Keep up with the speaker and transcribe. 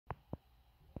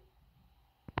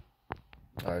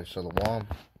Alright, Shalom.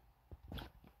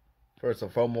 First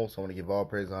and foremost, I want to give all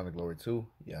praise, honor, glory to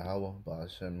Yahweh,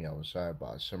 Ba'ashem, Yahweh Shai,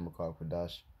 Ba'ashem, Rakal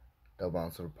Kadash, double honor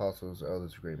to the apostles,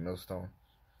 elders, great millstone,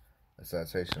 a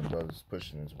citation of brothers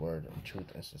pushing his word of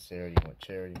truth and sincerity with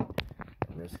charity,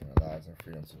 and risking their lives and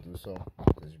freedom to do so.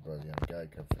 This is your brother, young guy,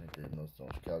 coming from the great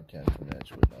millstone, Chicago, can't come at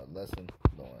you with a lesson,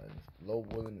 low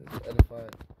willing is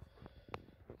edified.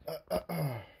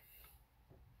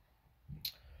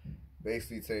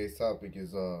 Basically, today's topic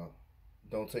is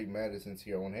don't take matters into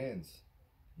your own hands.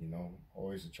 You know,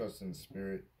 always to trust in the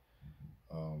Spirit,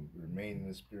 remain in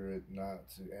the Spirit, not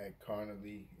to act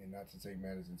carnally, and not to take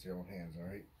matters into your own hands. All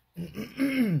right.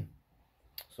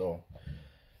 So,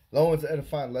 long as an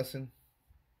edifying lesson.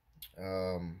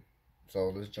 So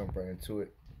let's jump right into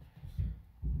it.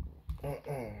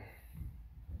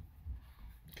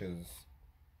 Because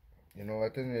you know,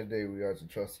 at the end of the day, we are to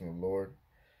trust in the Lord.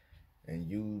 And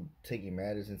you taking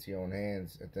matters into your own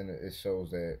hands, at the end it shows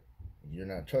that you're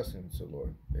not trusting the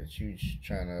Lord. That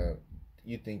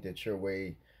you think that your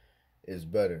way is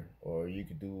better, or you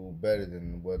could do better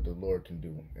than what the Lord can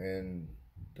do. And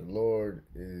the Lord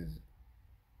he's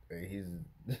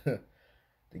the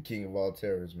king of all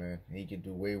terrors, man. He can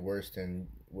do way worse than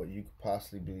what you could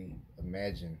possibly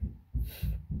imagine.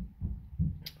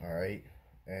 All right,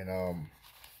 and I'm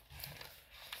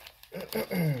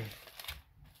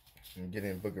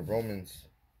getting book of Romans.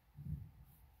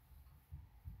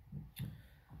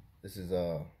 This is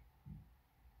matter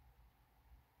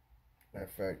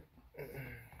of fact,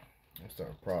 let's start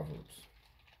with Proverbs.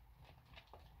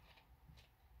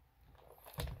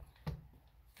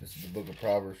 This is the book of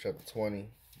Proverbs, chapter 20,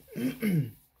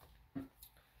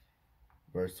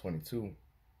 verse 22.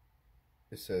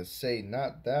 It says, "Say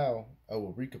not thou, I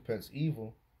will recompense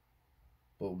evil,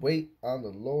 but wait on the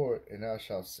Lord, and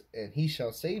He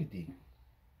shall save thee."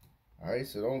 All right,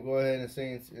 so don't go ahead and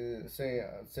say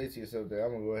to yourself that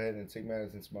I'm gonna go ahead and take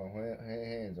matters into my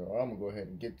hands, or I'm gonna go ahead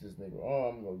and get this nigga, or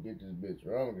I'm gonna get this bitch,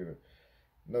 or I'm gonna.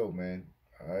 No, man.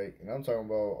 All right, and I'm talking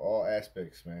about all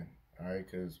aspects, man. All right,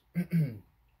 because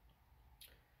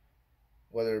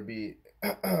whether it be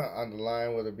on the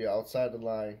line, whether it be outside the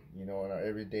line, you know, in our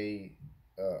everyday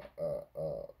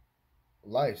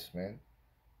lives, man.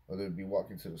 Whether it be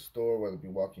walking to the store, whether it be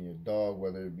walking your dog,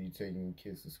 whether it be taking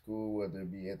kids to school, whether it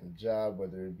be at the job,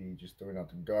 whether it be just throwing out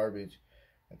the garbage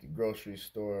at the grocery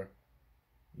store,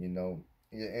 you know.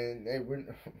 And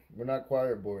we're not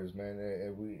choir boys, man.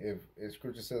 If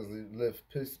Scripture says live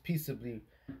peaceably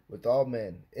with all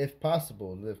men, if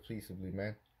possible, live peaceably,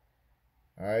 man.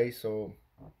 All right, so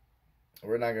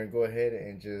we're not gonna go ahead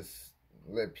and just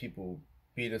let people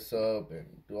beat us up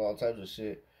and do all types of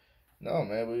shit. No,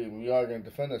 man, we are going to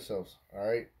defend ourselves, all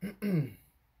right?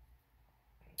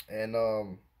 And,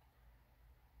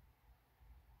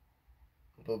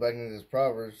 go back into this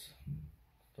Proverbs,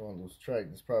 don't lose track,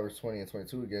 this Proverbs 20 and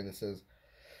 22 again, it says,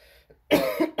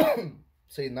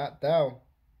 "Say not thou,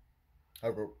 I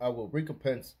will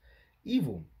recompense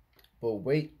evil, but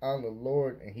wait on the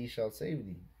Lord, and He shall save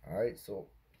thee." All right, so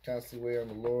constantly wait on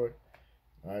the Lord.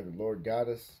 All right, the Lord got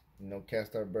us. You know,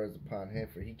 cast our burdens upon Him,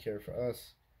 for He cared for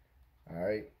us. All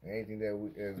right, anything that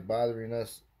is bothering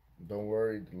us, don't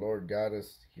worry. The Lord got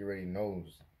us. He already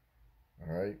knows.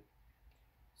 All right.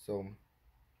 So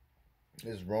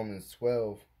this is Romans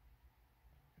 12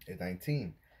 and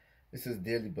 19. It says,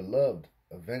 "Dearly beloved,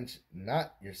 avenge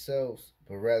not yourselves,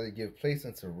 but rather give place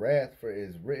unto wrath, for it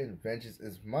is written, vengeance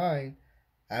is mine,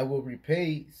 I will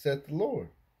repay, saith the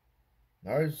Lord."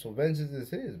 All right, so vengeance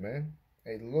is His, man.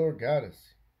 Hey, the Lord got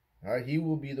us. All right, He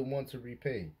will be the one to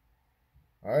repay.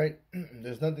 All right,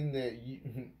 there's nothing that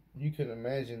you can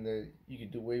imagine that you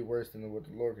could do way worse than what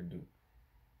the Lord could do.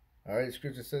 All right,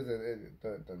 Scripture says that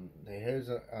the hairs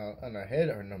on our head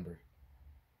are numbered.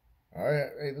 All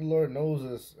right, hey, the Lord knows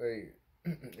us, hey,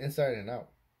 inside and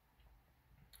out.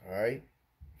 All right,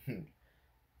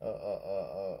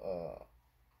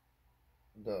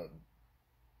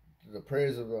 the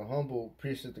prayers of the humble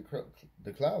pierces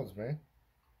the clouds, man.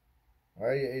 All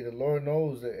right, hey, the Lord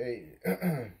knows that,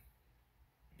 hey.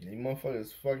 You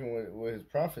motherfuckers fucking with His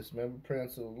prophets, man. We pray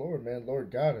unto the Lord, man. Lord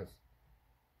got us.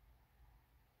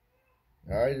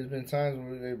 All right, there's been times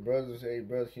when they brothers say, "Hey,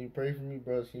 brothers, can you pray for me?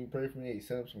 Brothers, can you pray for me?" He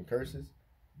sent up some curses.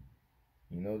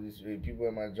 You know, these people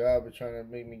at my job are trying to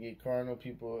make me get carnal.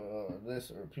 People,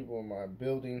 or people in my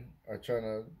building are trying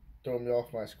to throw me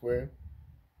off my square.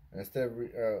 And instead of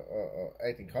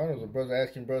acting carnal, the brothers are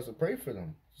asking brothers to pray for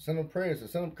them. Send them prayers,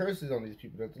 send them curses on these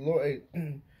people. That the Lord,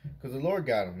 because the Lord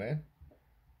got them, man.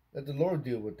 Let the Lord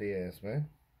deal with their ass, man.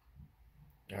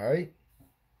 All right?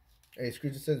 Hey,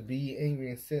 Scripture says, "Be ye angry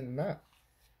and sin not."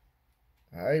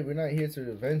 All right, we're not here to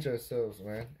revenge ourselves,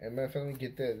 man. And matter of fact, let me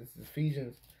get that. This is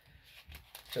Ephesians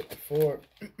chapter 4,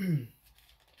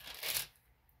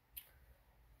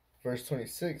 verse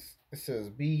 26. It says,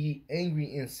 "Be ye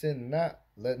angry and sin not.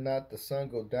 Let not the sun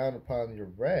go down upon your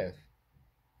wrath."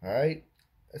 All right.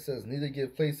 It says, "Neither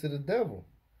give place to the devil."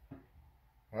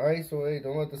 All right. So hey,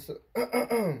 don't let the sun,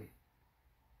 don't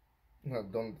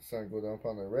let the sun go down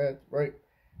upon their wrath, right?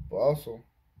 But also,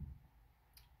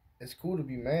 it's cool to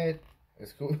be mad.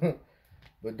 It's cool,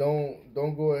 but don't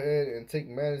go ahead and take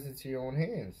matters into your own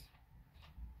hands.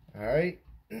 All right.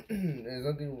 There's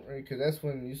nothing, because that's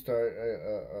when you start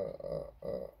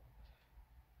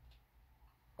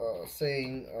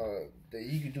saying that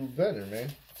you could do better,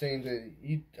 man. Saying that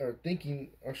you are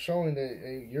thinking or showing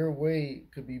that your way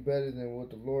could be better than what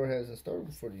the Lord has in store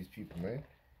for these people, man.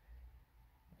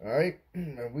 All right,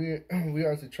 and we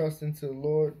are to trust into the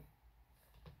Lord,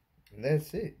 and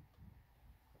that's it.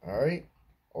 All right,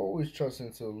 always trust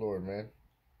into the Lord, man.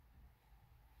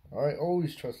 All right,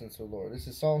 always trust into the Lord. This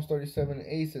is Psalms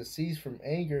 37:8 says, "Cease from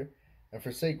anger and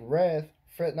forsake wrath.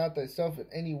 Fret not thyself in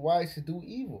any wise to do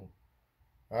evil."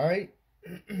 All right.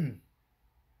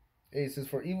 It says,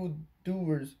 "For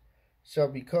evildoers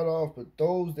shall be cut off, but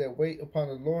those that wait upon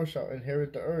the Lord shall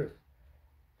inherit the earth."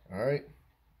 All right.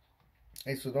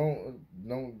 Hey, so don't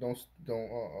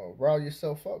rile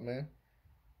yourself up, man.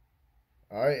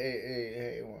 All right.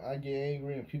 Hey, when I get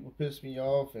angry and people piss me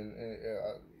off, and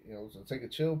so take a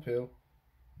chill pill.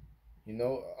 You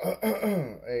know,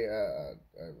 hey,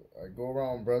 I go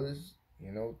around brothers.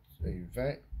 You know, they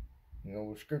vent. You know,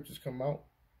 when scriptures come out.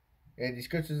 And these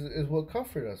scriptures is what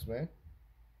comfort us, man.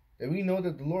 That we know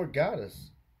that the Lord got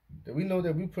us. That we know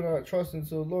that we put our trust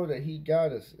into the Lord, that He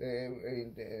got us.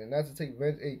 And not to take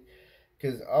vengeance,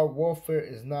 because our warfare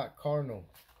is not carnal.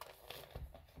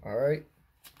 All right?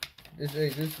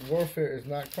 This warfare is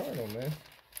not carnal, man.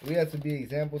 We have to be an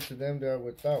example to them that are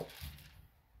without.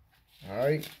 All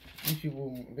right? These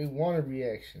people, they want a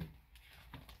reaction.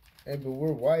 But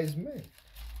we're wise men.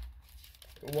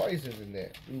 We're wiser than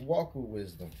that. We walk with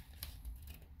wisdom.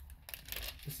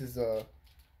 This is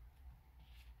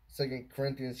 2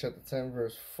 Corinthians chapter 10,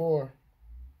 verse 4.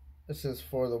 It says,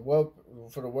 for the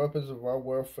weapons of our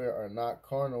warfare are not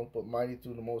carnal, but mighty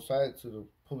through the Most High to the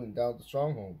pulling down the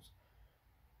strongholds.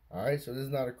 All right, so this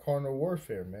is not a carnal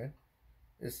warfare, man.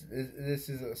 This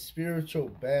is a spiritual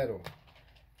battle.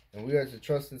 And we are to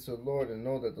trust into the Lord and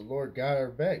know that the Lord got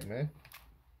our back, man.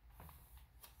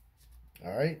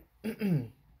 All right?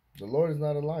 The Lord is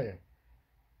not a liar.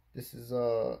 This is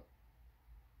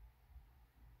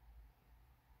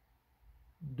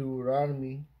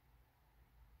Deuteronomy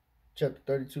chapter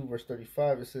 32, verse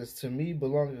 35. It says, "To me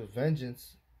belongeth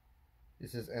vengeance," it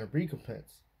says, "and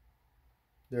recompense.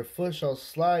 Their foot shall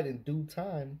slide in due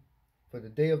time, for the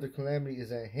day of the calamity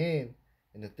is at hand,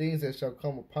 and the things that shall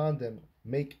come upon them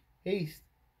make haste.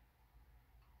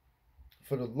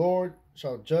 For the Lord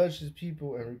shall judge his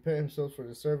people and repay himself for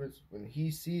the servants when he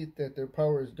seeth that their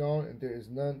power is gone and there is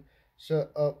none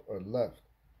shut up or left."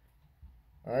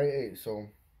 All right, hey, so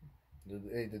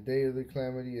the day of the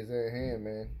calamity is at hand,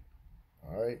 man.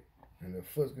 All right, and the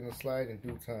foot's gonna slide in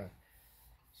due time.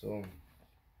 So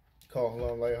call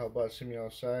Halom Light, how about Shimmy Al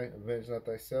Shai? Avenge not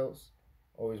thyself.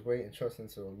 Always wait and trust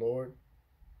into the Lord.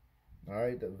 All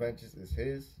right, the vengeance is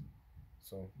His.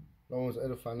 So, no one's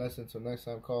edifying lesson. Until next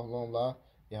time, call Halom La,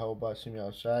 Yahweh Shimmy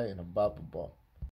Al Shai, and a Baba Ball.